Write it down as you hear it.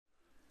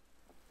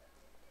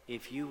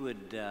if you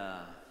would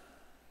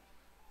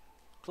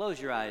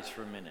close your eyes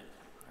for a minute.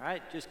 All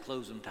right, just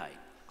close them tight.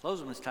 Close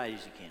them as tight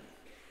as you can.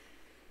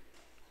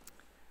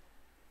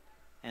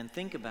 And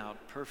think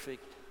about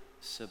perfect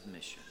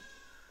submission.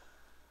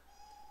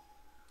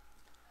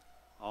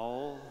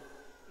 All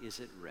is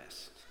at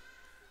rest.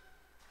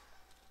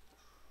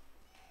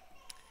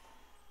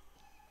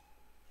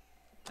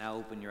 Now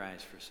open your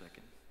eyes for a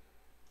second.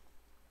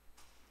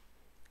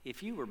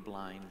 If you were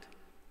blind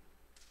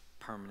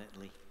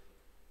permanently,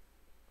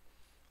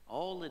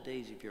 all the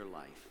days of your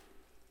life,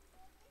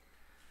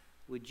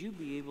 would you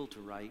be able to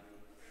write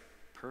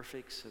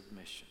perfect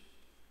submission?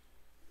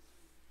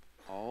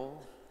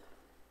 All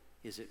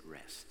is at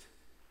rest.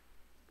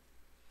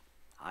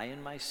 I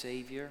and my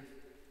Savior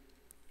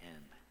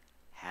am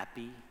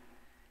happy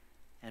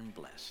and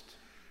blessed,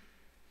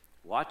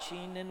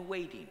 watching and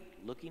waiting,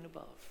 looking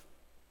above,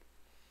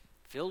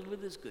 filled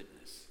with his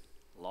goodness,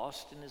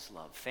 lost in his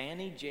love.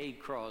 Fanny J.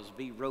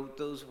 Crosby wrote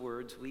those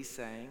words we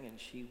sang, and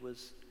she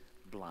was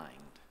blind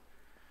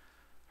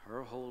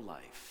her whole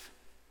life.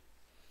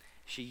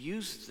 She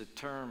used the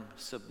term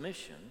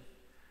submission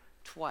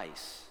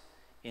twice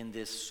in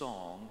this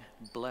song,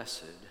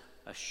 Blessed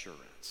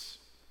Assurance.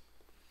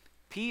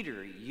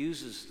 Peter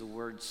uses the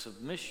word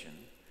submission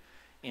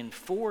in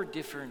 4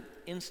 different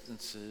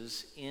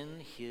instances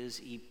in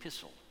his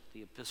epistle,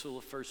 the epistle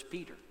of 1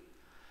 Peter.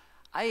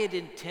 I had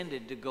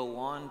intended to go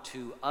on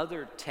to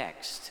other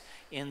texts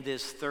in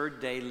this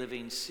Third Day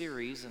Living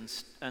series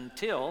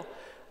until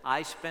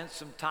I spent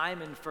some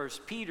time in 1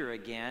 Peter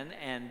again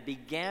and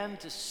began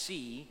to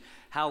see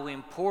how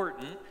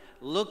important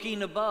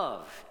looking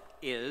above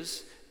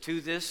is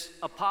to this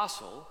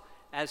apostle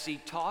as he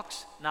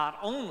talks not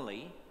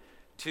only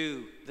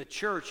to the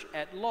church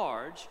at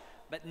large,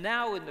 but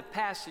now in the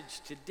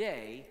passage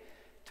today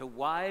to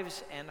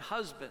wives and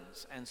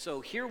husbands. And so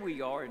here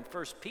we are in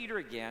 1 Peter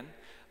again,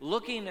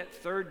 looking at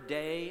third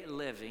day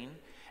living,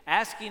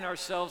 asking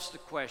ourselves the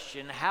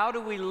question, how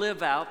do we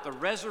live out the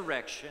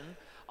resurrection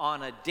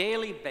on a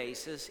daily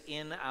basis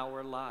in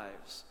our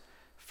lives?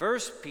 1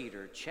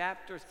 Peter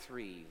chapter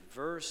 3,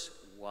 verse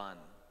 1.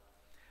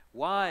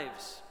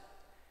 Wives,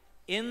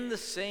 in the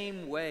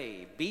same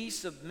way, be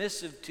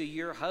submissive to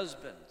your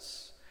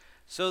husbands,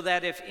 so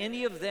that if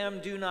any of them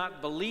do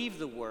not believe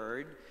the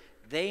word,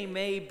 they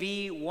may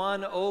be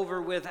won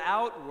over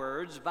without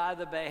words by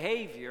the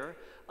behavior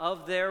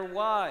of their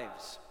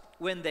wives,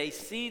 when they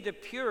see the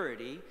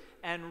purity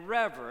and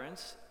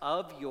reverence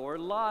of your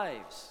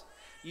lives.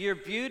 Your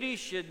beauty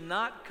should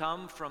not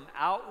come from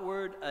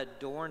outward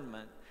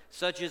adornment,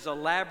 such as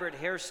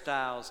elaborate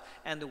hairstyles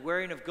and the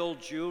wearing of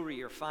gold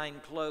jewelry or fine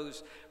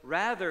clothes.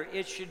 Rather,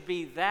 it should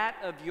be that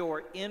of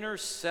your inner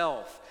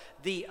self,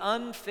 the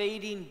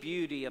unfading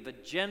beauty of a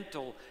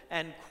gentle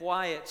and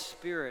quiet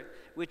spirit,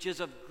 which is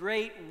of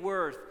great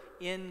worth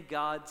in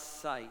God's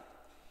sight.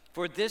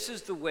 For this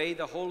is the way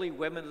the holy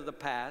women of the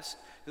past,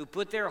 who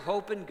put their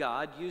hope in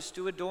God, used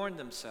to adorn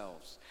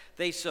themselves.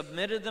 They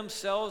submitted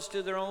themselves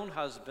to their own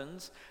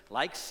husbands,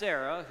 like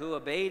Sarah, who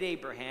obeyed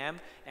Abraham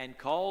and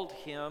called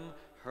him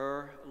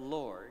her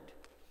Lord.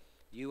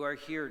 You are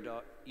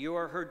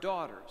her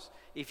daughters,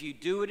 if you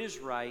do what is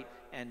right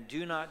and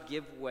do not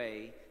give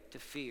way to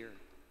fear.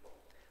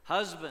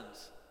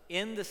 Husbands,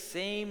 in the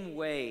same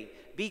way,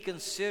 be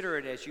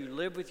considerate as you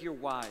live with your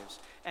wives,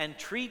 and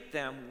treat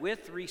them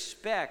with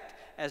respect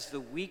as the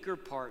weaker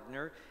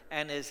partner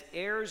and as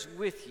heirs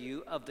with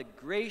you of the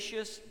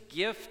gracious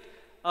gift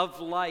of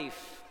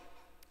life,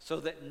 so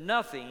that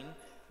nothing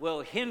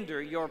will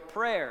hinder your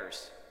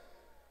prayers.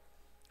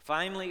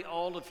 Finally,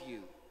 all of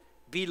you,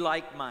 be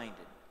like-minded,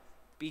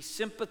 be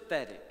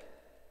sympathetic,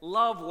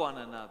 love one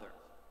another,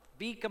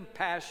 be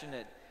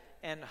compassionate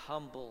and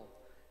humble.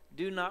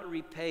 Do not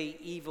repay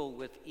evil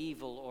with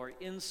evil or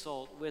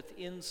insult with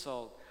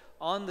insult.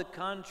 On the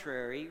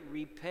contrary,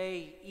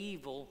 repay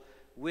evil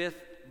with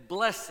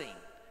blessing,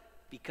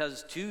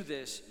 because to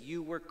this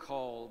you were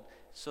called,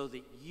 so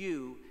that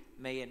you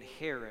may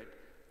inherit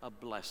a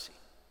blessing.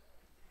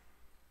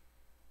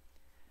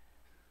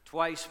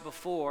 Twice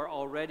before,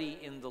 already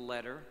in the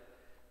letter,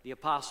 the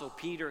Apostle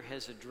Peter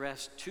has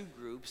addressed 2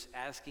 groups,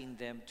 asking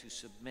them to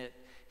submit.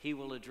 He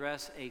will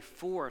address a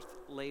 4th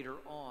later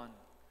on.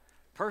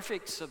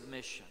 Perfect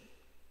submission.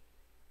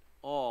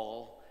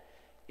 All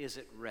is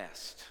at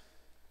rest.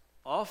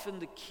 Often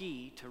the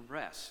key to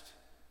rest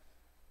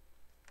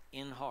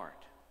in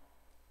heart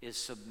is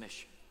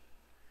submission.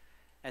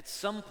 At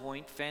some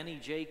point, Fanny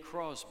J.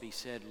 Crosby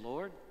said,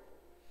 Lord,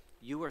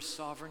 you are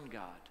sovereign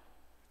God.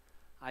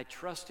 I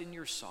trust in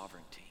your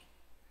sovereignty.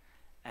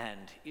 And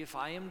if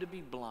I am to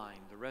be blind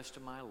the rest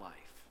of my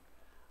life,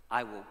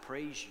 I will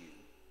praise you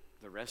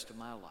the rest of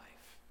my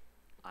life.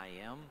 I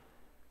am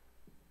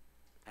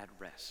at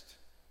rest.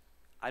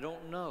 I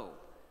don't know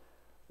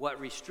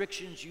what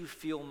restrictions you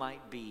feel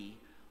might be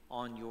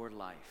on your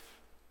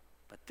life,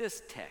 but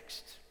this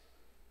text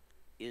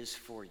is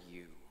for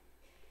you.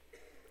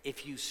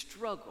 If you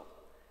struggle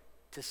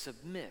to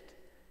submit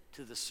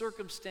to the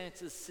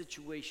circumstances,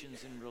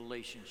 situations, and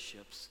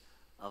relationships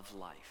of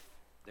life,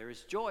 there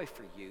is joy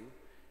for you.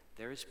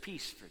 there is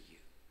peace for you.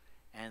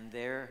 And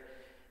there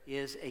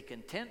is a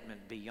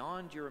contentment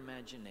beyond your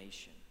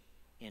imagination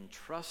in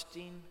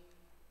trusting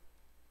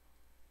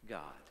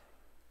God,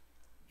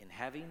 in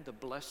having the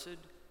blessed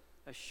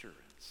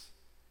assurance,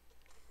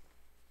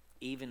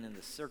 even in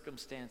the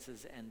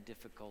circumstances and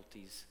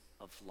difficulties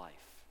of life.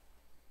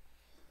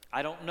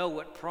 I don't know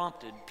what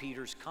prompted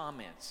Peter's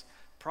comments,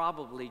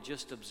 probably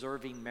just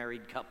observing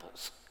married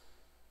couples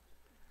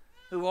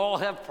who all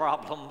have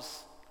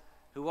problems,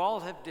 who all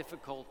have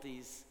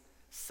difficulties,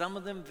 some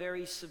of them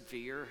very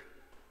severe,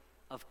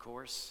 of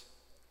course.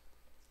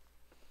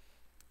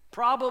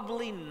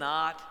 Probably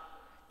not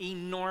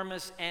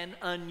enormous and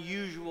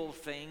unusual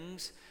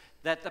things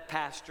that the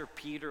pastor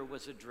Peter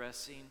was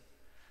addressing.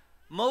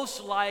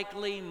 Most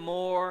likely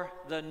more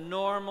the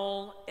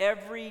normal,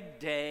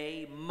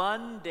 everyday,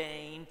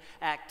 mundane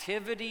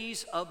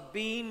activities of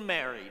being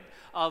married,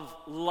 of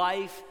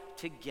life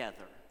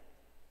together.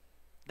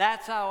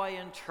 That's how I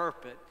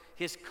interpret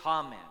his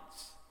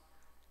comments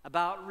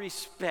about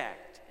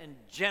respect and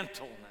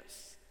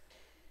gentleness,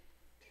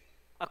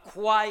 a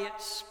quiet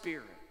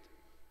spirit.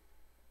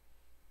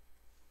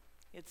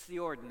 It's the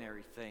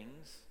ordinary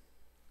things,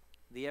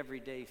 the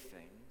everyday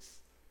things,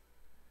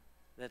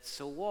 that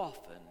so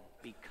often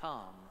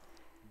become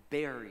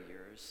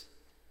barriers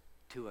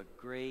to a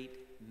great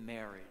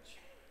marriage,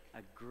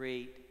 a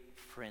great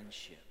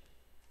friendship,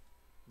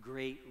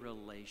 great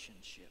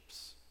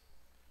relationships.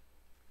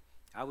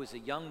 I was a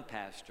young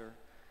pastor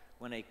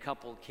when a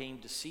couple came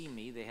to see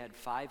me. They had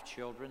 5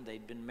 children.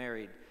 They'd been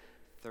married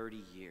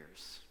 30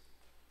 years.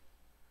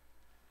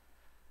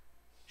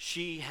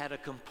 She had a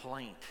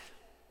complaint.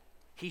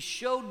 He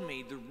showed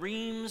me the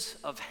reams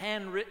of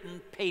handwritten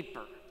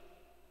paper.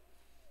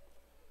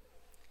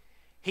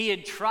 He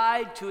had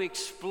tried to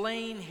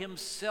explain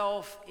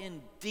himself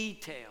in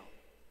detail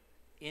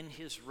in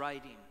his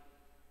writing.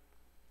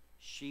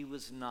 She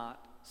was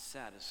not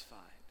satisfied.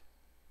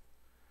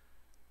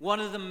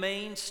 One of the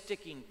main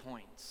sticking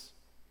points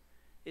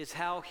is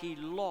how he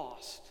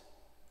lost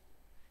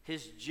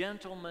his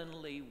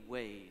gentlemanly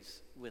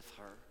ways with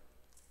her.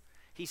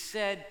 She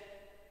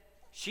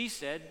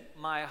said,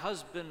 my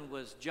husband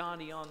was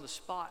Johnny on the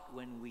spot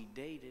when we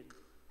dated.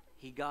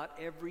 He got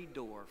every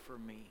door for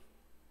me.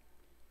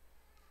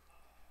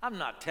 I'm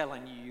not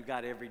telling you you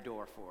got every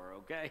door for her,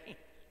 okay?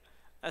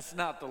 That's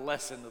not the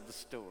lesson of the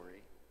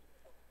story.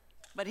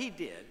 But he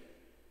did.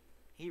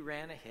 He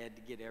ran ahead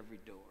to get every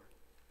door.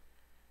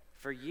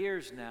 For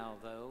years now,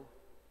 though,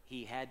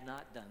 he had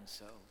not done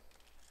so.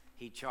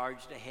 He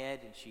charged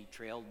ahead and she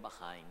trailed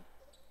behind.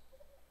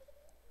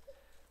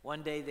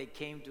 One day they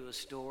came to a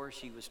store.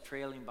 She was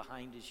trailing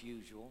behind as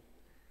usual.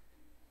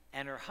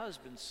 And her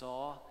husband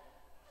saw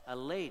a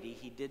lady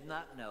he did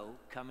not know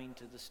coming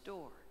to the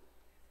store.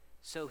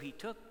 So he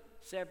took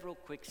several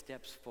quick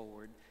steps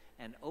forward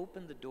and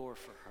opened the door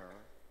for her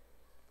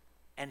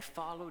and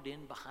followed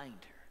in behind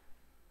her,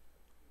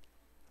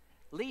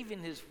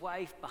 leaving his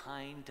wife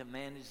behind to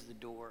manage the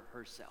door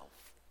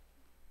herself.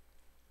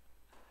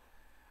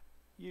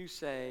 You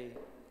say,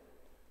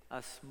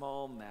 a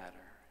small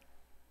matter.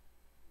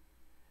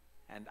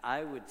 And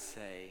I would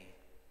say,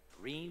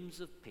 reams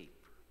of paper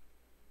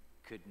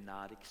could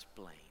not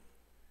explain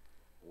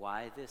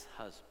why this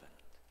husband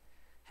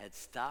had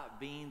stopped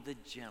being the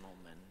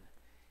gentleman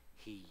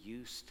he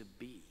used to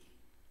be.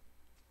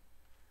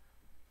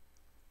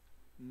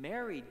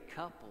 Married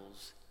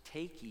couples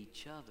take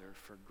each other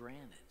for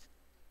granted.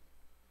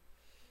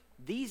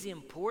 These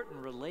important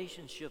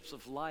relationships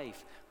of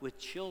life with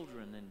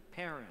children and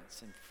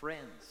parents and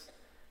friends,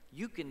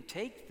 you can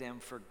take them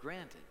for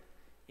granted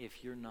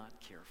if you're not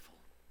careful.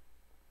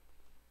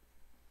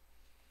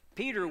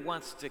 Peter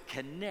wants to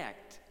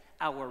connect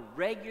our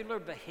regular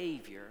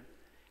behavior,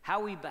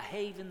 how we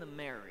behave in the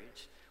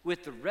marriage,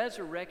 with the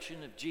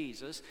resurrection of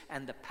Jesus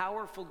and the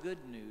powerful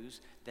good news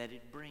that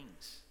it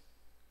brings.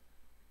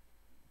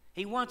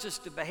 He wants us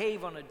to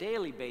behave on a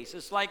daily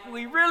basis like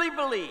we really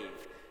believe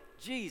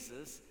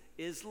Jesus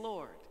is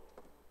Lord.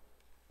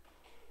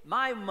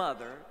 My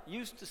mother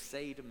used to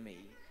say to me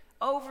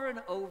over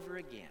and over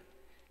again,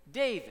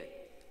 David,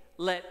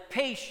 let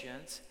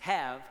patience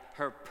have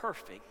her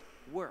perfect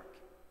work.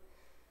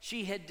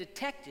 She had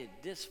detected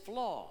this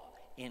flaw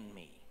in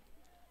me.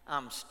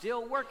 I'm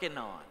still working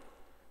on.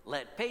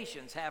 Let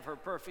patience have her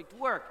perfect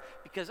work,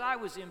 because I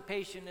was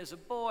impatient as a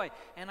boy,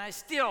 and I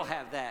still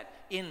have that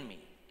in me.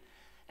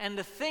 And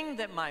the thing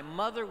that my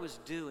mother was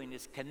doing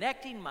is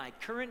connecting my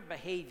current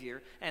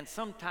behavior, and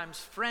sometimes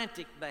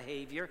frantic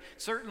behavior,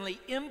 certainly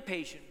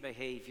impatient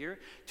behavior,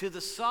 to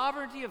the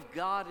sovereignty of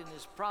God and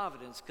His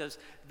providence. Because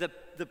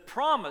the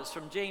promise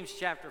from James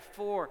chapter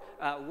 4,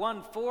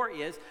 1:4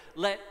 is,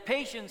 let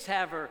patience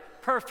have her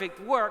perfect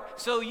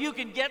work so you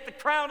can get the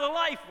crown of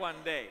life one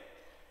day.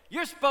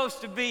 You're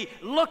supposed to be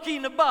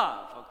looking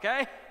above,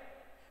 okay?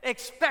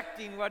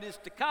 Expecting what is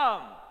to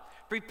come,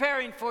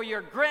 preparing for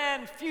your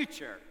grand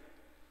future.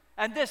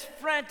 And this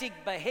frantic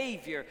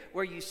behavior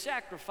where you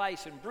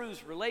sacrifice and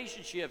bruise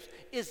relationships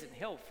isn't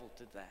helpful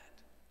to that.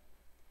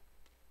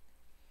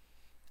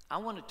 I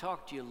want to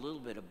talk to you a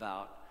little bit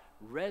about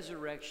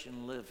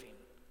resurrection living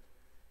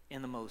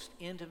in the most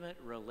intimate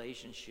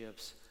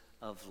relationships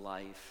of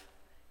life.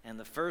 And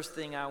the first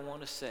thing I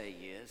want to say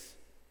is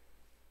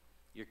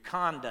your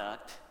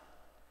conduct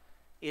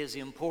is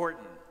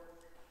important.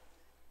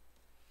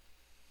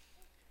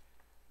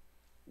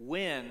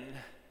 Win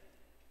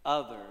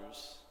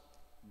others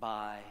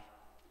by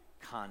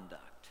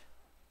conduct.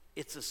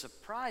 It's a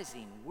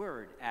surprising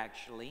word,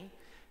 actually.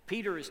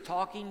 Peter is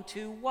talking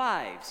to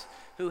wives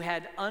who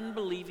had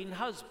unbelieving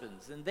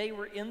husbands, and they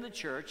were in the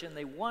church and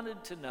they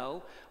wanted to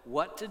know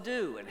what to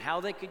do and how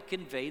they could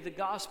convey the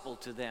gospel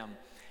to them.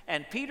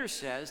 And Peter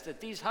says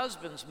that these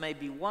husbands may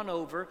be won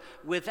over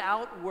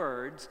without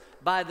words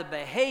by the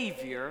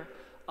behavior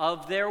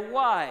of their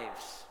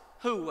wives.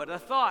 Who would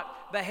have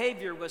thought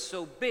behavior was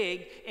so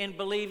big in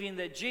believing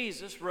that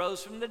Jesus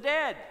rose from the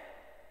dead?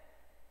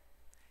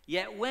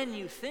 Yet when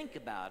you think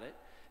about it,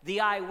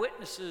 the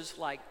eyewitnesses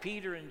like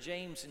Peter and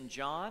James and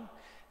John,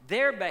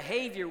 their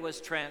behavior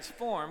was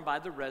transformed by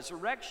the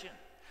resurrection.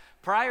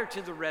 Prior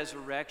to the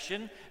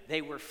resurrection,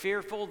 they were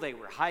fearful, they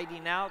were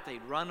hiding out,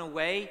 they'd run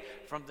away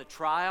from the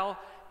trial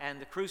and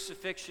the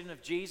crucifixion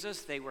of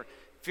Jesus. They were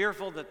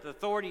fearful that the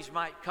authorities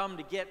might come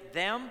to get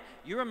them.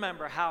 You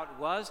remember how it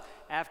was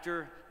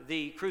after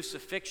the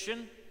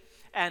crucifixion.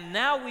 And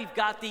now we've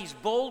got these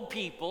bold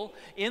people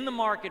in the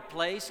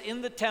marketplace,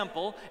 in the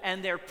temple,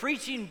 and they're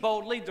preaching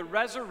boldly the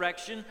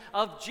resurrection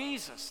of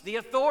Jesus. The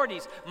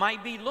authorities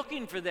might be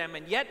looking for them,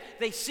 and yet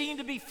they seem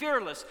to be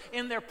fearless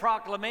in their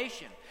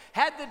proclamation.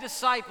 Had the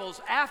disciples,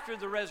 after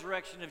the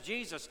resurrection of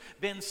Jesus,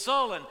 been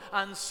sullen,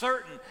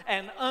 uncertain,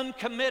 and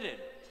uncommitted,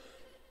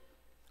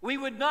 we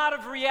would not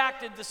have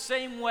reacted the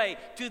same way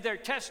to their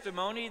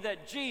testimony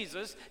that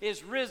Jesus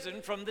is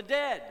risen from the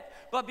dead.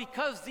 But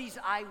because these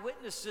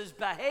eyewitnesses'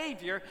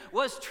 behavior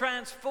was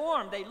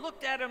transformed, they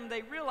looked at him,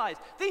 they realized,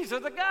 these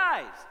are the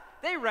guys.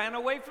 They ran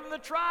away from the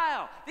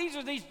trial. These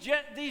are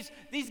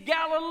these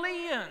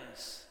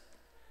Galileans.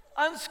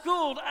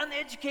 Unschooled,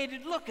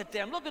 uneducated, look at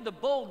them. Look at the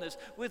boldness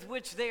with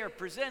which they are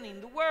presenting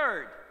the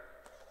word.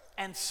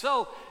 And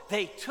so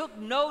they took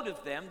note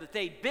of them, that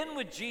they'd been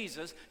with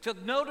Jesus,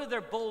 took note of their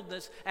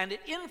boldness, and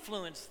it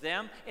influenced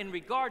them in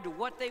regard to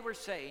what they were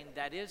saying.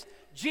 That is,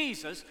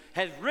 Jesus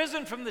has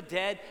risen from the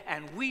dead,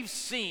 and we've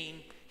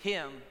seen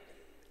him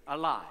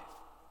alive.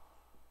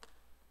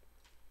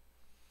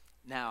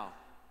 Now,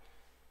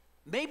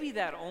 maybe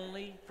that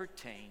only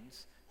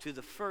pertains to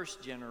the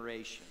first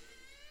generation.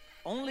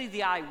 Only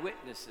the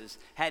eyewitnesses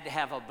had to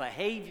have a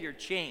behavior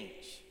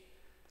change.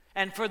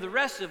 And for the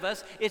rest of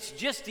us, it's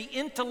just the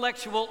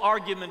intellectual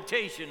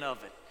argumentation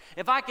of it.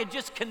 If I could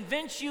just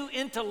convince you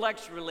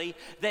intellectually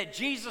that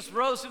Jesus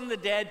rose from the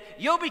dead,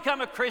 you'll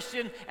become a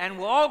Christian and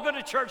we'll all go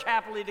to church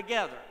happily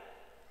together.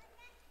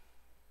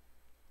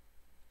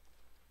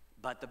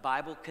 But the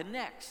Bible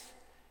connects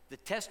the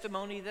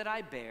testimony that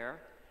I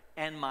bear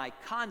and my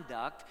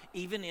conduct,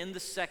 even in the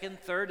second,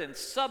 third, and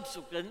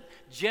subsequent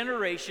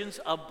generations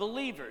of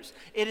believers.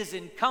 It is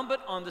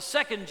incumbent on the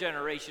second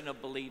generation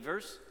of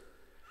believers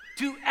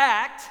to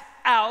act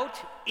out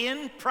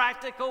in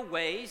practical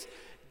ways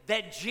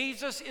that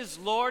Jesus is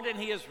Lord and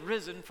he has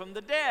risen from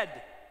the dead.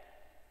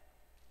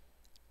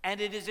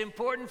 And it is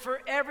important for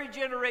every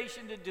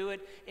generation to do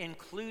it,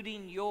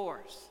 including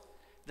yours.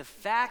 The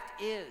fact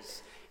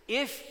is,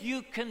 if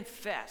you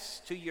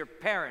confess to your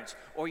parents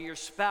or your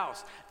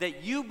spouse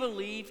that you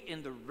believe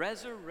in the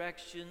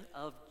resurrection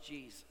of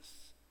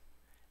Jesus,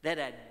 that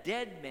a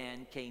dead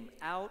man came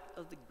out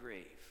of the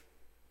grave,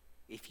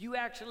 if you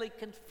actually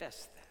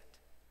confess that,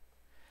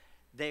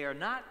 they are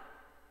not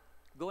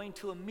going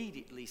to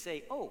immediately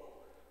say, oh,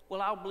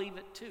 well, I'll believe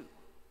it too.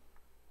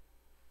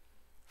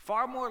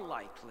 Far more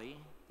likely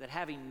that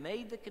having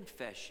made the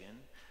confession,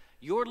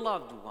 your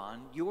loved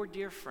one, your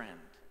dear friend,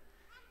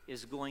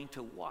 is going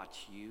to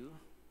watch you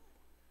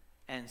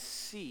and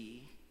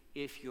see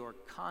if your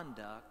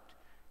conduct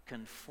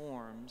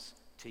conforms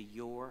to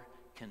your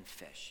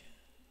confession.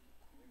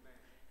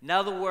 In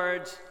other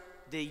words,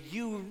 do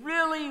you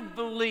really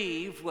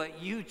believe what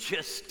you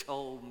just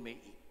told me?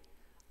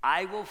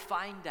 I will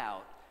find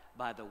out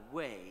by the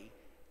way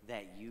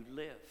that you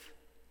live.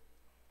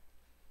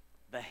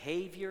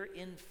 Behavior,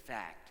 in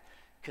fact,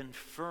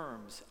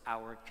 confirms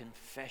our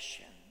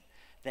confession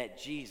that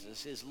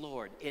Jesus is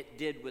Lord. It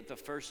did with the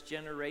first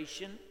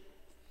generation,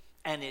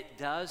 and it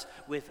does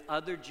with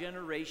other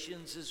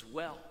generations as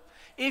well.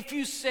 If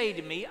you say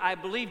to me, I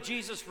believe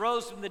Jesus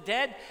rose from the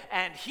dead,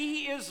 and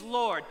he is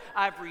Lord,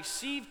 I've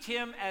received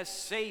him as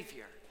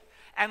Savior,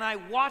 and I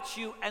watch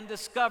you and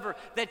discover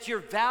that your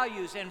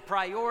values and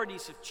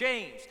priorities have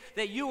changed,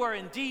 that you are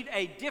indeed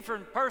a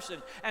different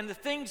person, and the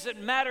things that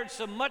mattered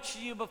so much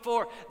to you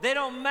before, they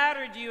don't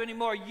matter to you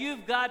anymore.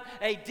 You've got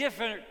a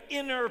different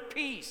inner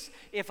peace.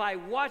 If I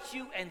watch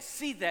you and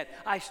see that,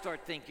 I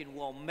start thinking,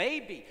 well,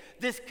 maybe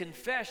this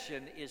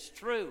confession is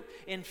true.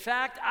 In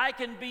fact, I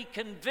can be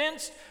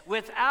convinced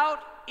without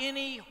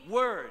any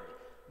word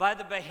by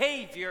the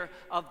behavior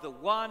of the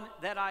one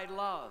that I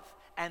love.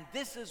 And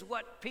this is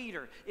what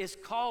Peter is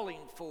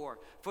calling for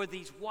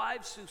these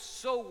wives who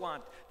so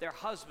want their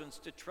husbands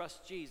to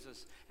trust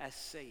Jesus as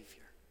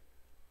Savior.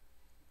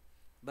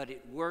 But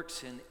it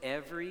works in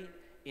every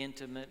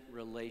intimate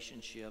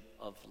relationship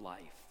of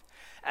life.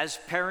 As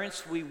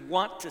parents, we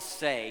want to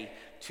say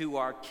to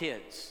our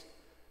kids,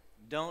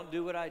 don't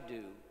do what I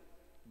do,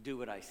 do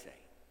what I say.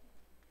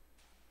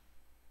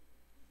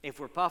 If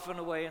we're puffing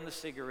away on the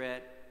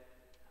cigarette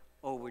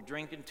or we're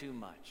drinking too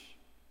much,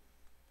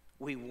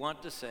 we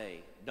want to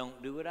say,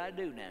 don't do what I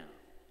do now,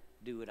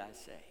 do what I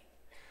say.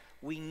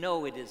 We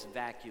know it is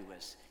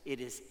vacuous, it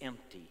is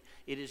empty,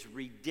 it is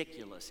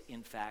ridiculous,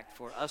 in fact,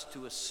 for us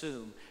to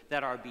assume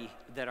that our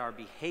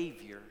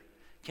behavior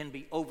can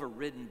be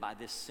overridden by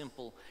this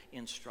simple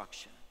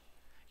instruction.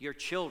 Your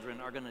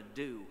children are going to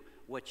do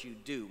what you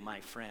do,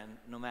 my friend,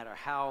 no matter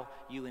how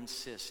you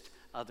insist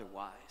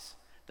otherwise.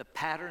 The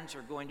patterns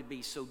are going to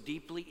be so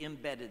deeply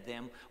embedded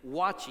them,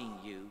 watching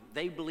you,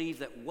 they believe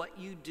that what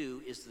you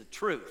do is the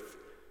truth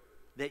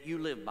that you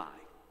live by,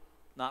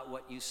 not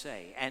what you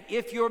say. And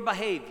if your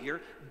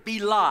behavior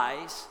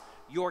belies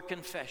your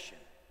confession,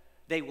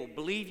 they will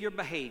believe your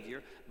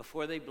behavior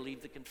before they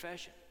believe the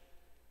confession.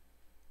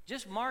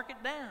 Just mark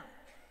it down.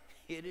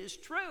 It is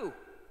true.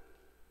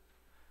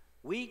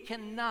 We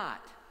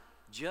cannot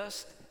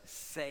just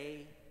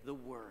say the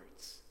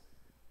words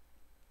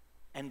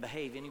and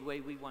behave any way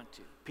we want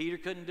to. Peter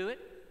couldn't do it.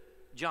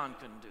 John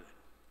couldn't do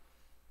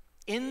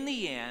it. In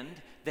the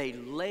end, they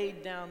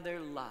laid down their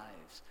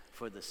lives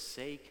for the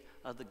sake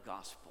of the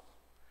gospel.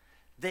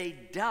 They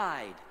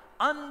died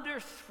under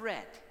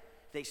threat.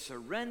 They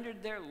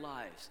surrendered their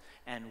lives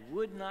and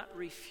would not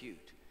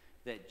refute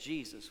that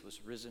Jesus was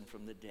risen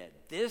from the dead.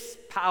 This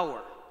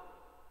power,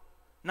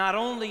 not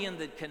only in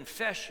the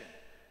confession,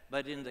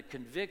 but in the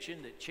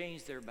conviction that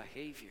changed their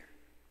behavior.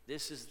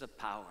 This is the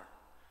power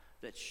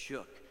that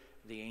shook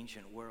the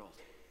ancient world.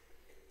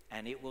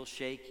 And it will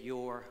shake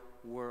your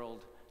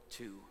world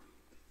too.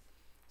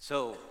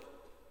 So,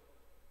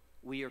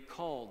 we are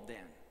called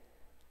then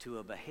to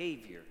a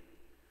behavior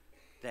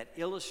that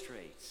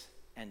illustrates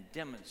and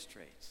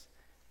demonstrates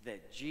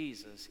that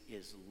Jesus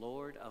is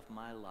Lord of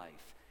my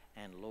life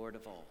and Lord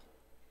of all.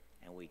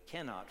 And we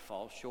cannot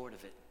fall short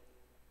of it.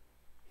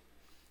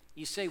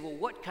 You say, well,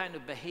 what kind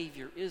of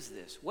behavior is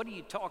this? What are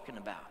you talking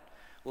about?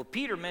 Well,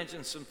 Peter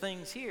mentions some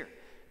things here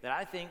that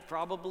I think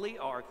probably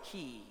are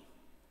key.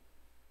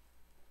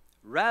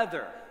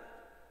 Rather,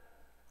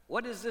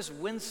 what is this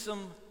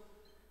winsome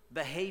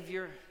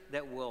behavior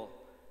that will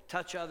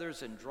touch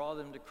others and draw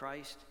them to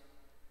Christ?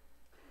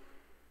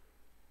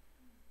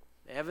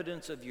 The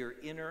evidence of your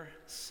inner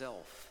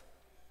self,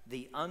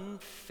 the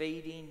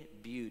unfading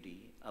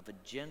beauty of a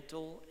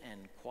gentle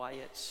and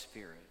quiet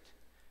spirit,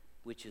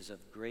 which is of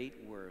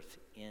great worth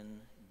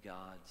in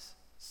God's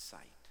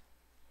sight.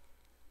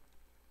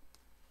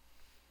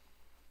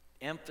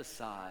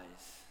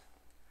 Emphasize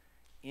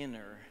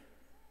inner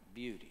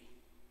beauty.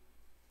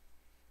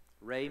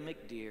 Ray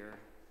McDear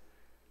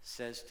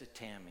says to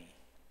Tammy,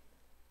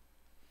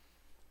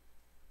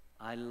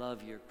 I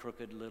love your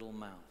crooked little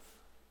mouth.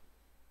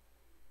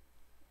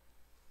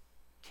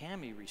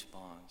 Tammy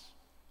responds,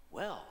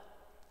 well,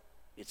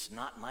 it's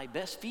not my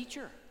best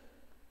feature.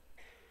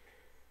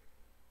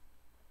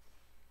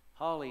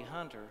 Holly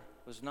Hunter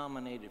was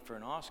nominated for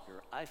an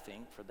Oscar, I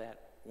think, for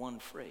that one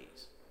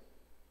phrase.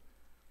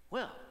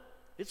 Well,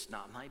 it's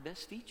not my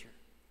best feature.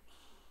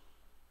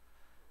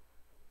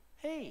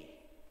 Hey,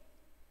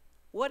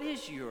 what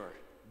is your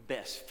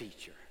best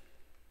feature?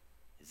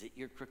 Is it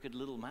your crooked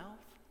little mouth?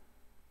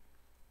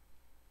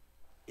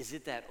 Is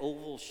it that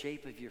oval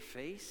shape of your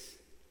face?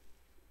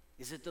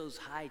 Is it those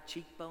high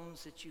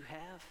cheekbones that you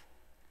have?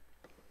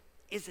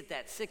 Is it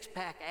that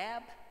six-pack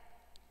ab?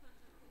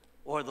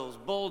 Or those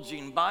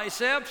bulging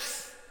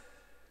biceps?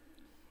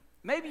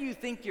 Maybe you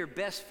think your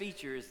best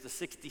feature is the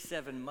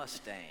 '67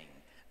 Mustang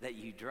that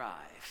you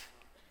drive,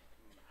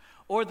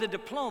 or the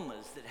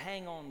diplomas that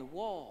hang on the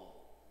wall,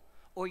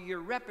 or your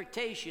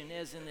reputation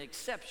as an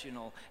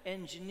exceptional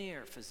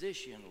engineer,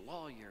 physician,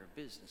 lawyer,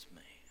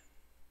 businessman.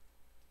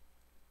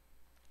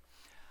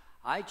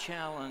 I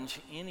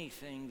challenge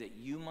anything that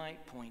you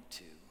might point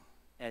to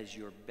as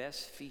your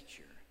best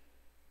feature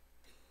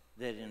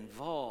that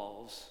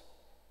involves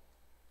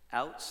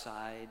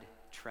outside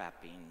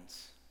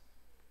trappings.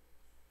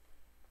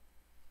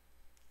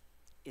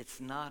 It's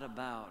not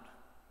about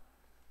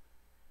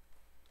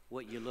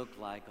what you look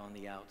like on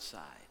the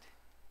outside.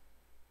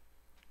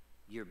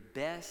 Your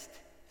best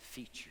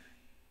feature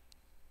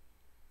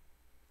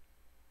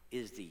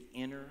is the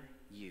inner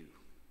you.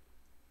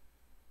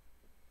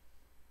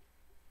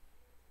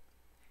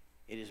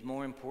 It is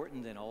more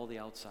important than all the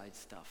outside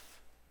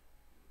stuff.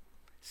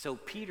 So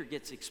Peter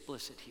gets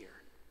explicit here.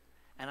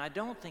 And I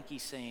don't think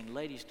he's saying,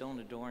 ladies, don't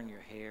adorn your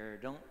hair,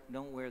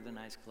 don't wear the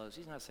nice clothes.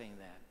 He's not saying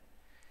that.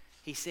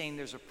 He's saying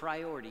there's a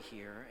priority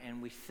here,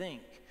 and we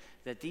think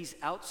that these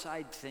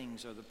outside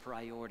things are the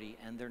priority,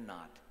 and they're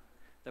not.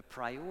 The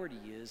priority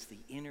is the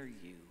inner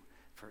you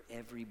for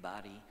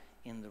everybody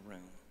in the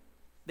room.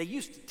 They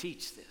used to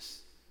teach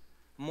this,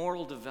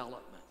 moral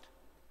development.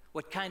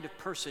 what kind of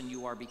person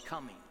you are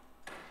becoming.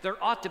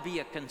 There ought to be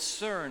a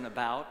concern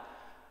about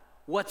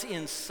what's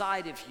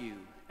inside of you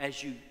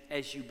as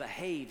you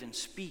behave and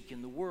speak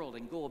in the world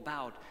and go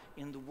about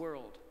in the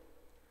world.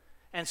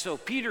 And so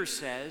Peter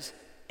says,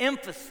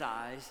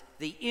 emphasize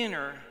the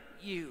inner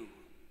you.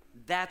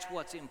 That's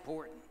what's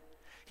important.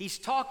 He's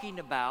talking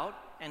about,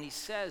 and he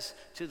says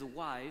to the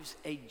wives,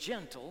 a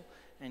gentle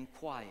and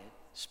quiet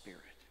spirit.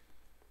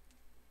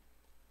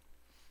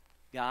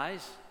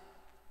 Guys,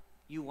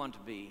 you want to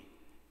be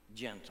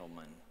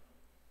gentlemen,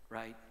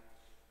 right?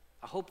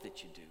 I hope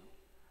that you do.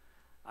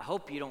 I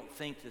hope you don't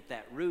think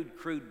that rude,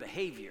 crude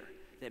behavior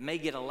that may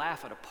get a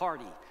laugh at a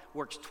party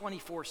works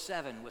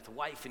 24/7 with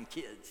wife and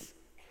kids.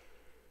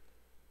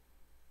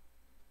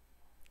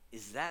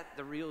 Is that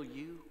the real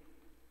you?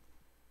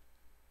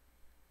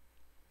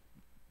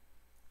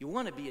 You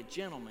want to be a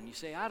gentleman. You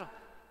say,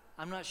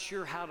 I'm not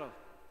sure how to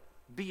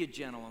be a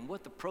gentleman,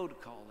 what the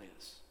protocol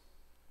is.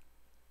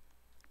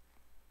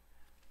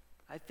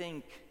 I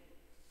think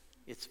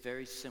it's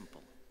very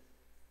simple.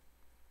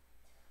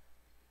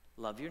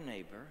 Love your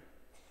neighbor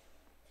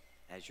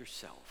as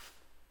yourself.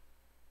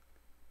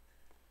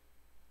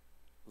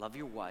 Love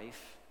your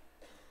wife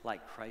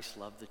like Christ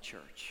loved the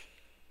church.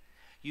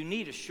 You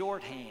need a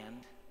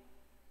shorthand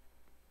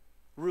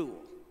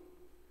rule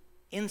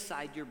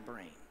inside your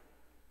brain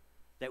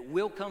that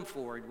will come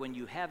forward when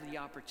you have the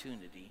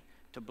opportunity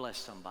to bless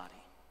somebody.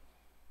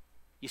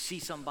 You see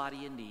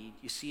somebody in need,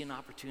 you see an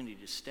opportunity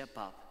to step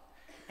up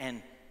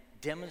and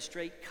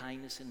demonstrate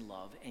kindness and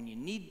love, and you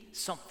need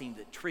something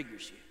that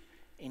triggers you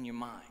in your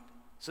mind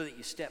so that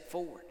you step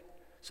forward.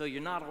 So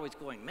you're not always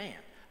going, man,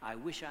 I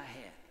wish I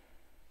had.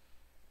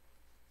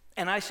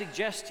 And I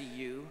suggest to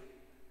you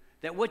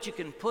that what you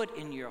can put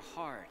in your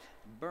heart,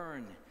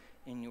 burn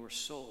in your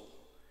soul,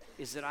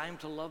 is that I am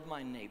to love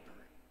my neighbor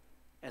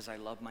as I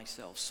love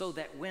myself, so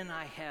that when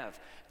I have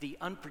the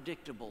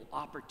unpredictable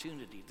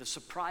opportunity, the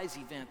surprise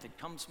event that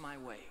comes my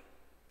way,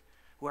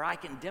 where I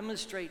can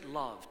demonstrate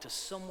love to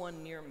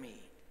someone near me,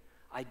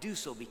 I do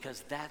so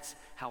because that's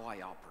how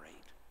I operate.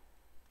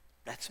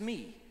 That's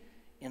me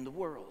in the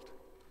world.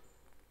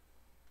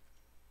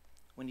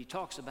 When he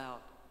talks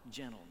about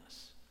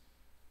gentleness,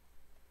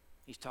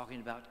 he's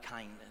talking about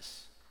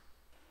kindness.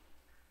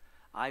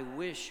 I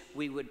wish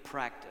we would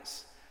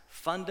practice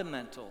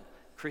fundamental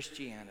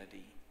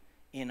Christianity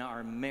in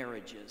our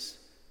marriages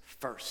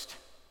first.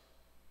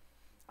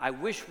 I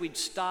wish we'd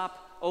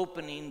stop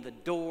opening the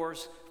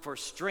doors for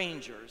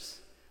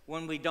strangers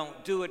when we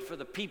don't do it for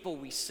the people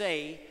we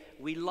say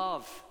we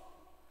love.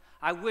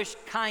 I wish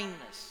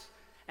kindness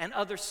and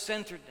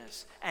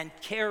other-centeredness and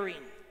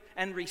caring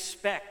and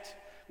respect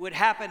would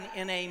happen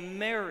in a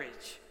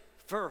marriage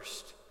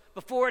first,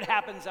 before it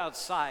happens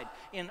outside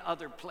in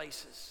other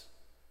places.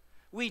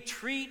 We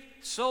treat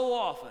so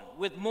often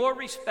with more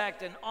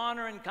respect and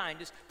honor and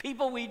kindness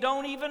people we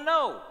don't even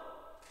know.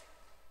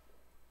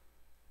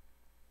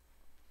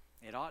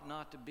 It ought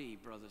not to be,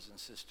 brothers and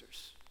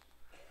sisters.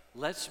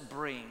 Let's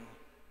bring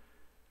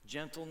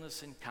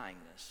gentleness and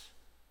kindness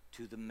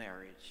to the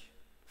marriage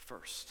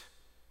first.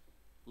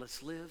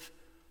 Let's live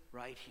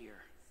right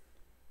here.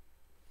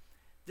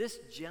 This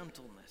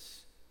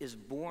gentleness is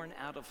born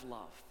out of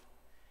love.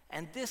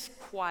 And this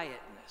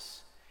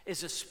quietness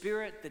is a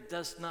spirit that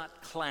does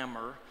not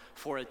clamor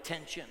for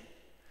attention.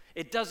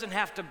 It doesn't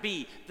have to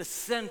be the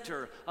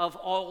center of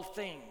all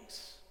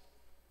things.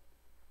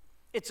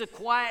 It's a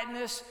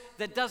quietness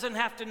that doesn't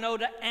have to know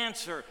the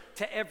answer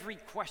to every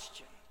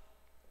question.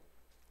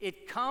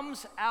 It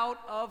comes out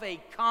of a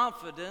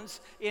confidence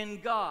in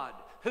God,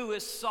 who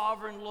is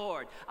sovereign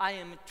Lord. I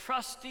am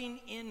trusting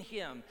in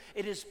him.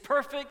 It is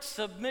perfect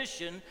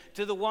submission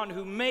to the one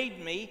who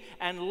made me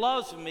and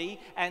loves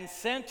me and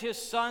sent his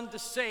son to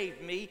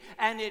save me,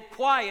 and it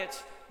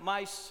quiets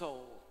my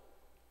soul.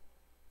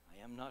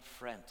 I am not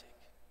frantic.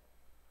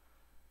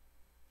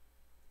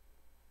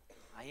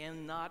 I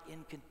am not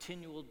in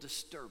continual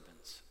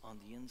disturbance on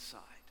the inside.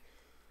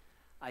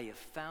 I have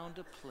found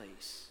a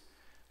place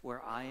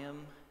where I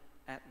am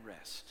at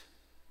rest.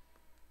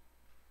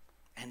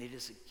 And it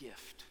is a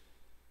gift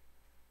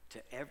to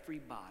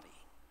everybody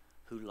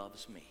who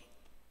loves me.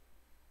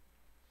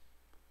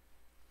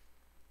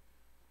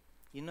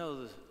 You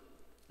know,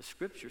 the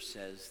scripture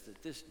says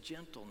that this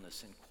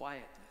gentleness and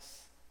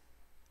quietness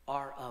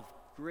are of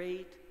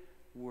great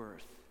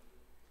worth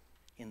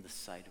in the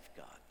sight of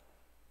God.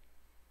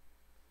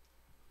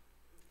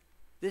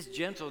 This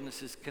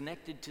gentleness is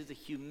connected to the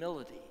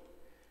humility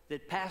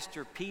that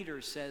Pastor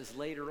Peter says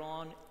later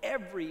on,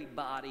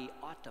 everybody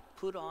ought to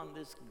put on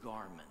this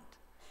garment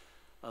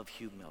of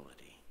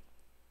humility,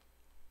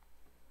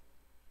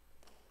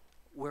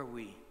 where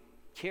we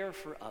care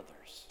for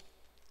others,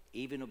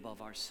 even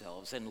above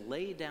ourselves, and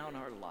lay down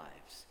our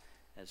lives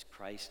as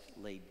Christ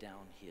laid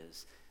down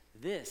his.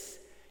 This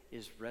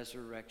is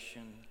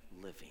resurrection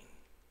living.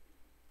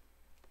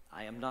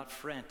 I am not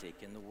frantic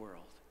in the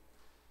world,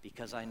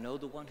 because I know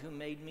the one who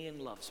made me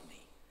and loves me,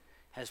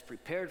 has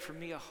prepared for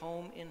me a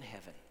home in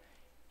heaven,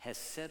 has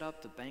set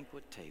up the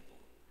banquet table,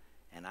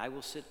 and I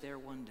will sit there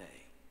one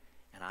day.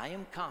 And I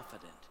am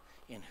confident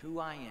in who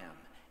I am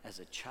as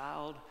a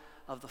child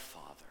of the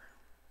Father,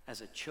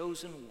 as a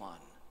chosen one.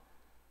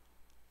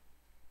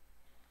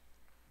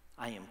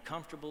 I am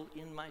comfortable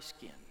in my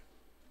skin,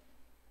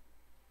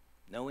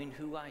 knowing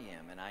who I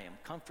am, and I am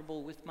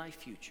comfortable with my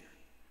future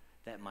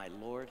that my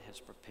Lord has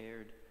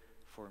prepared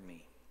for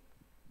me.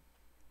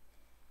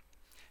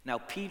 Now,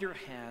 Peter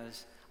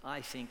has,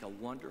 I think, a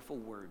wonderful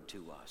word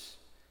to us.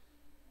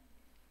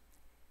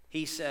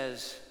 He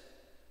says,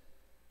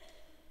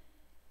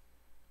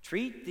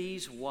 treat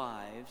these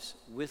wives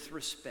with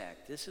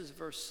respect, this is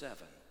verse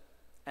 7,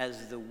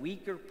 as the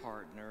weaker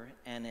partner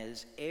and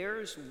as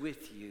heirs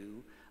with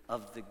you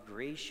of the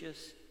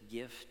gracious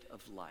gift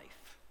of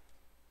life.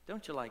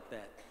 Don't you like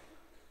that?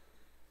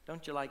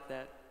 Don't you like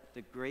that?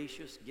 The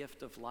gracious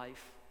gift of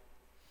life.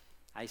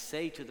 I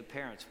say to the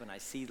parents when I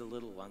see the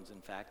little ones,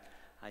 in fact,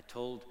 I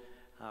told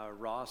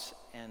Ross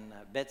and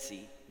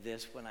Betsy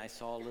this when I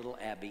saw little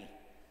Abby,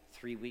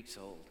 3 weeks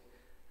old.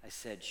 I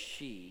said,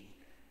 she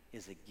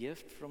is a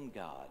gift from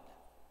God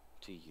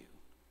to you.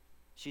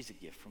 She's a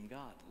gift from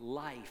God.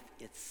 Life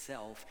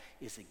itself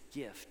is a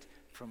gift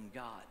from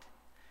God.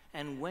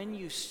 And when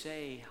you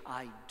say,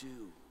 I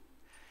do,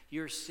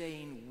 you're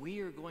saying we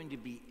are going to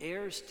be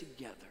heirs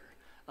together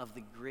of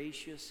the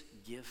gracious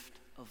gift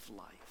of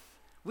life.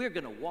 We're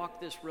going to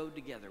walk this road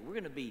together. We're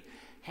going to be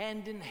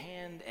hand in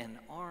hand and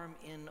arm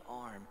in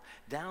arm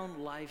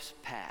down life's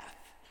path.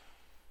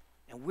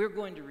 And we're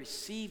going to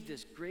receive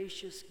this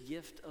gracious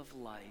gift of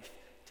life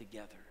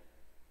together.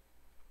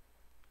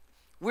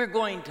 We're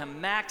going to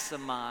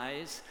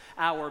maximize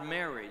our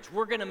marriage.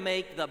 We're going to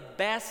make the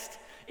best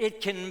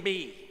it can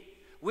be.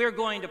 We're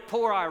going to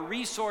pour our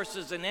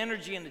resources and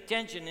energy and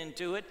attention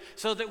into it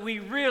so that we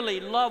really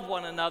love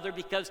one another,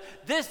 because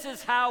this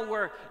is how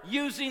we're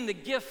using the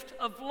gift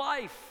of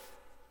life.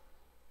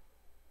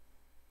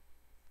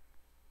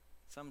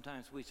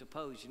 Sometimes we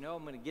suppose, I'm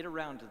going to get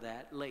around to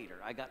that later.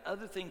 I got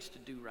other things to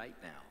do right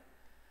now.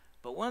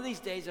 But one of these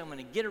days I'm going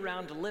to get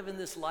around to living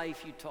this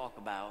life you talk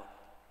about.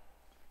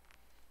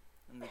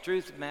 And the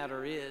truth of the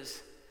matter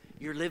is,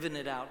 you're living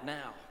it out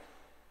now.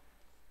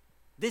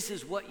 This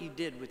is what you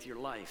did with your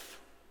life.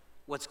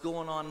 What's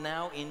going on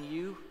now in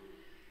you.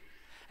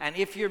 And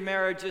if your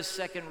marriage is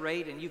second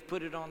rate and you've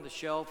put it on the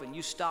shelf and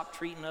you stop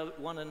treating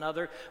one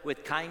another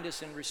with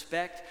kindness and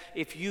respect,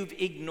 if you've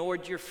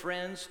ignored your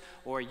friends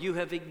or you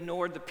have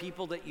ignored the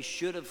people that you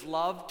should have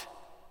loved,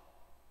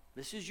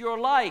 this is your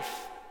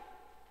life.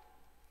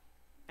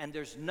 And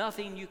there's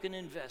nothing you can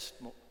invest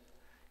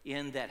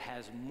in that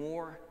has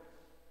more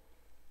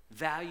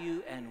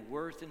value and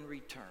worth in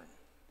return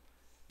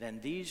than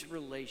these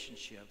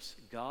relationships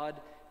God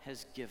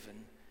has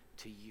given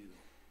to you.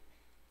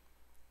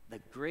 The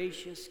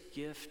gracious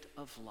gift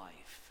of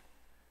life.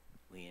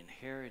 We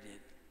inherit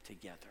it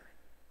together.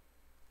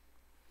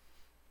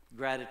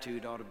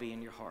 Gratitude ought to be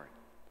in your heart.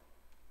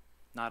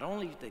 Not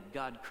only that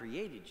God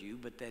created you,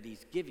 but that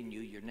He's given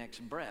you your next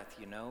breath,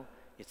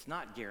 It's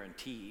not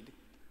guaranteed.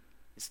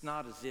 It's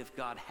not as if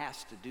God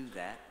has to do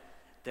that.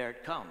 There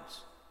it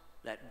comes.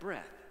 That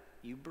breath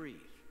you breathe.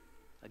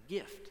 A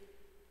gift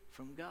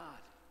from God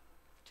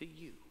to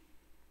you.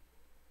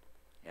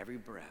 Every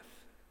breath.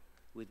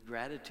 With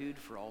gratitude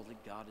for all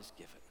that God has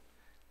given.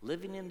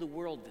 Living in the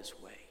world this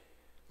way.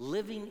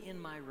 Living in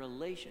my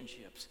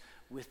relationships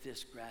with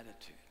this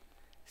gratitude.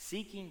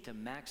 Seeking to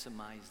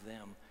maximize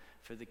them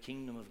for the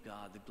kingdom of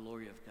God, the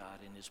glory of God,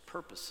 and His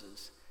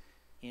purposes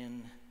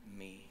in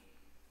me.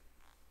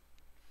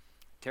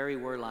 Terry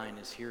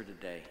Werline is here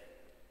today.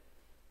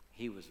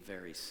 He was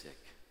very sick.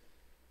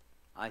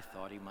 I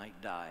thought he might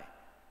die.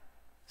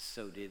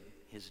 So did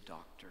his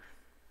doctor.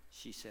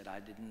 She said, I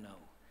didn't know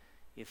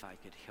if I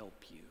could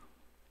help you.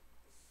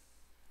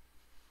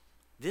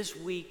 This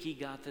week he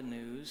got the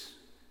news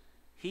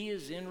he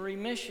is in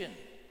remission.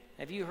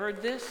 Have you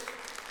heard this?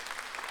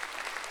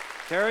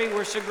 Terry,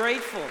 we're so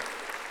grateful.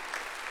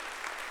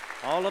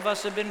 All of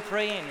us have been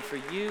praying for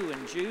you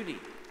and Judy,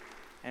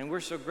 and we're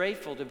so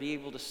grateful to be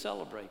able to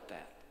celebrate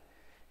that.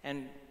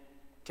 And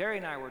Terry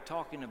and I were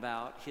talking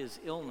about his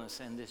illness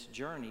and this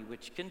journey,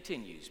 which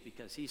continues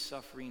because he's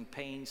suffering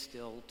pain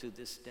still to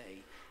this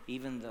day,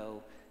 even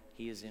though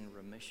he is in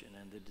remission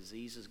and the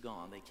disease is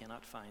gone. They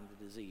cannot find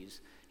the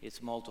disease.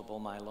 It's multiple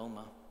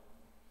myeloma.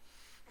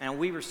 And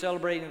we were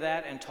celebrating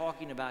that and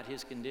talking about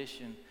his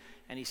condition,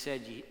 and he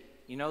said,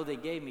 they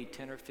gave me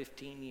 10 or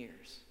 15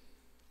 years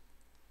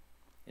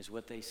is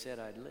what they said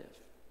I'd live.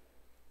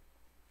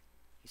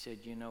 He said,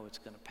 it's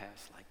going to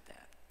pass like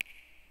that.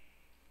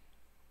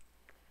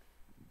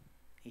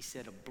 He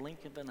said, a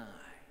blink of an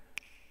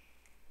eye,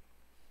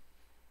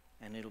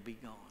 and it'll be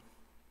gone.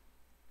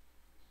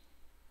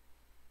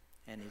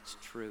 And it's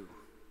true.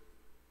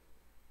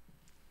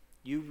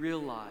 You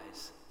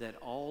realize that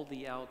all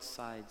the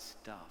outside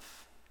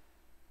stuff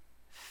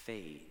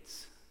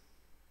fades,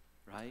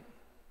 right?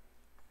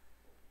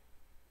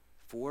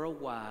 For a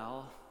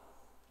while,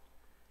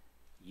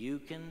 you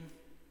can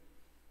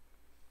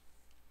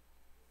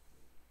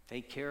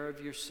take care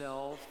of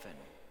yourself and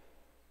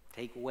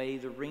take away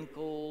the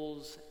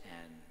wrinkles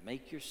and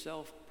make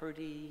yourself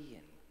pretty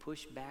and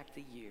push back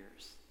the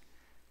years,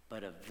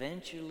 but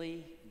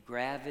eventually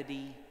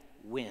gravity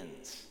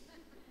wins.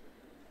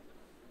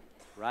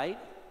 Right?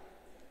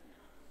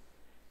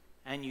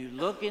 And you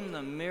look in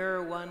the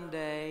mirror one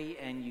day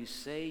and you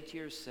say to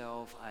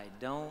yourself, I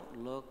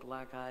don't look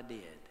like I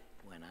did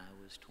when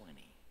I was 20.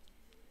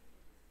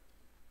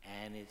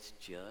 And it's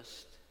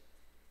just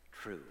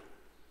true.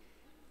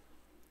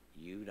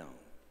 You don't.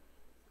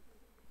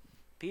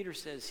 Peter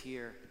says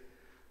here,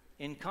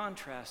 in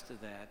contrast to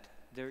that,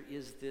 there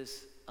is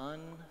this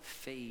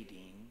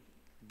unfading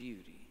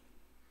beauty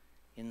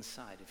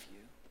inside of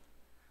you.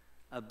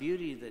 A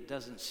beauty that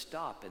doesn't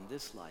stop in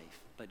this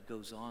life, but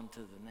goes on to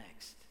the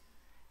next.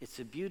 It's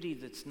a beauty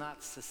that's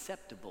not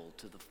susceptible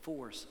to the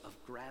force of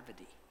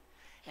gravity.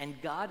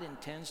 And God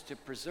intends to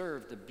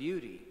preserve the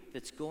beauty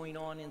that's going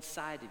on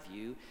inside of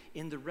you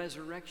in the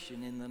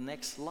resurrection, in the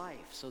next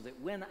life, so that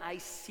when I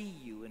see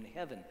you in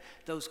heaven,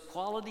 those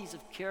qualities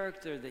of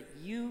character that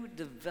you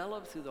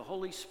develop through the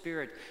Holy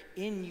Spirit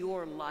in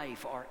your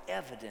life are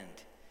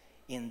evident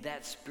in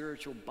that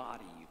spiritual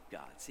body you've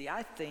got. See,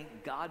 I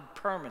think God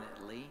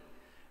permanently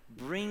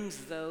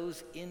brings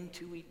those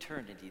into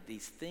eternity,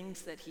 these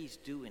things that he's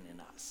doing in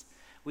us.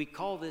 We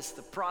call this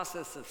the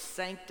process of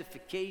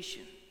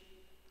sanctification.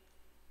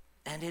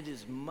 And it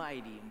is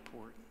mighty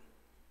important.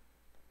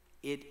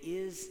 It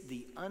is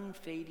the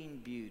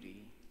unfading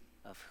beauty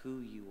of who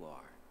you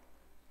are.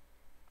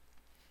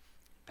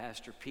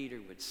 Pastor Peter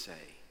would say,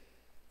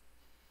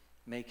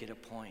 make it a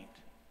point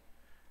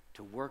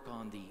to work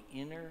on the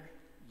inner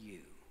you,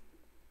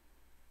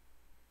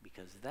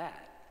 because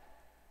that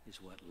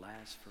is what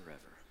lasts forever.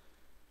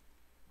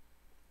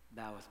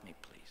 Bow with me,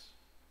 please.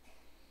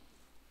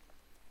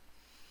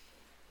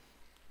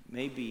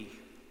 Maybe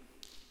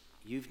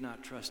you've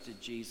not trusted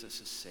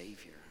Jesus as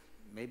Savior.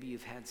 Maybe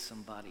you've had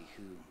somebody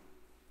who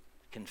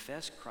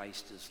confessed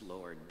Christ as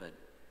Lord, but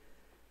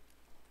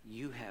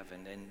you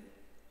haven't, and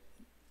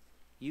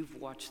you've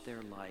watched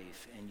their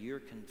life, and you're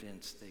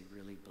convinced they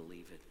really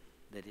believe it,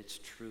 that it's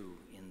true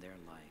in their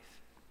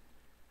life.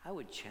 I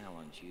would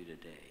challenge you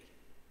today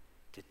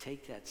to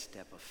take that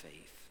step of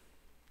faith.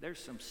 There's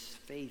some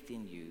faith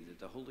in you that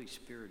the Holy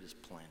Spirit has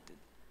planted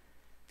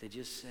to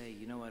just say,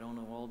 you know, I don't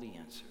know all the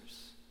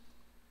answers,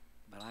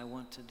 but I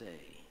want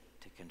today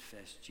to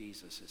confess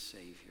Jesus as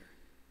Savior.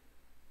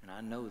 And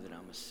I know that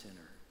I'm a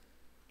sinner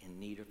in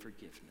need of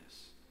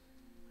forgiveness.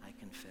 I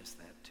confess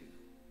that too.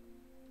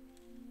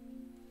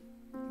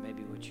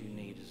 Maybe what you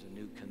need is a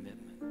new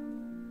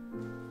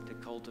commitment to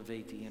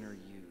cultivate the inner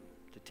you,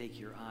 to take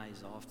your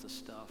eyes off the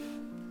stuff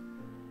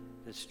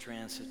that's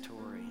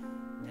transitory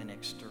and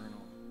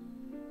external,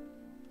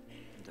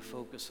 and to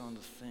focus on the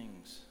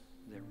things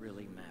that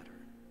really matter.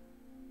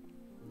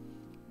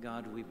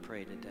 God, we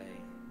pray today,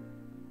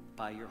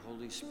 by your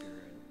Holy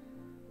Spirit,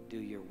 do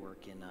your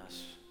work in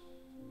us.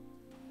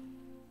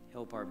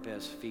 Help our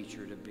best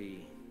feature to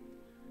be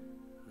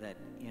that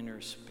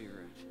inner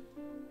spirit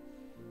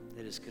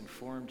that is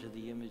conformed to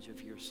the image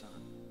of your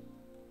Son.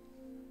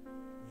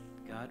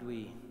 God,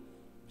 we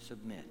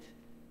submit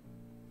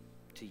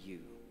to you,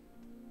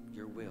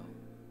 your will,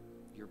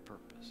 your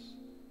purpose,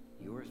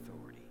 your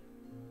authority,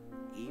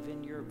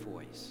 even your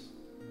voice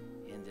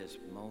in this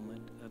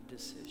moment of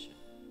decision.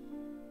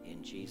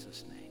 In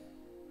Jesus' name.